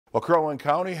Well, Crow Wing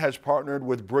County has partnered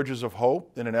with Bridges of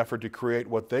Hope in an effort to create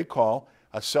what they call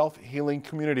a self-healing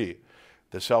community.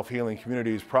 The Self-Healing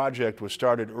Communities project was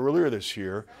started earlier this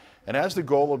year and has the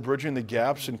goal of bridging the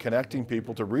gaps and connecting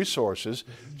people to resources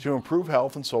to improve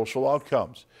health and social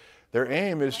outcomes. Their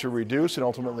aim is to reduce and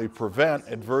ultimately prevent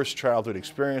adverse childhood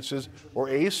experiences, or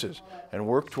ACEs, and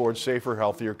work towards safer,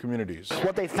 healthier communities.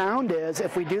 What they found is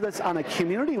if we do this on a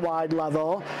community-wide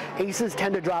level, ACEs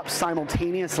tend to drop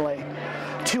simultaneously.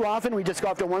 Too often we just go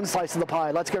after one slice of the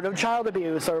pie. Let's get rid of child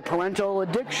abuse or parental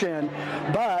addiction.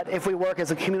 But if we work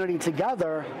as a community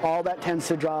together, all that tends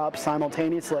to drop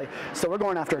simultaneously. So we're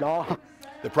going after it all.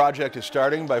 The project is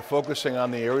starting by focusing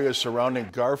on the areas surrounding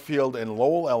Garfield and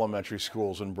Lowell elementary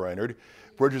schools in Brainerd.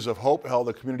 Bridges of Hope held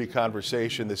a community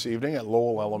conversation this evening at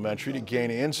Lowell Elementary to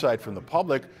gain insight from the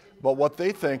public about what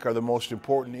they think are the most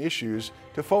important issues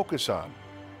to focus on.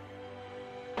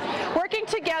 Working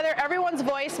together, everyone's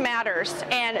voice matters,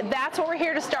 and that's what we're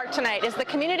here to start tonight, is the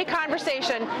community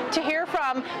conversation to hear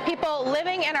from people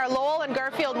living in our Lowell and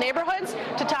Garfield neighborhoods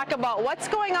to talk about what's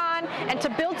going on and to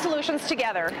build solutions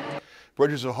together.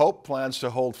 Bridges of Hope plans to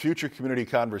hold future community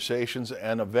conversations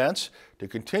and events to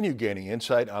continue gaining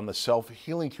insight on the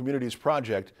Self-Healing Communities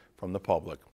project from the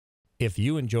public. If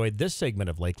you enjoyed this segment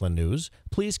of Lakeland News,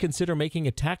 please consider making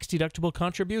a tax-deductible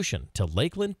contribution to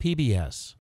Lakeland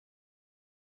PBS.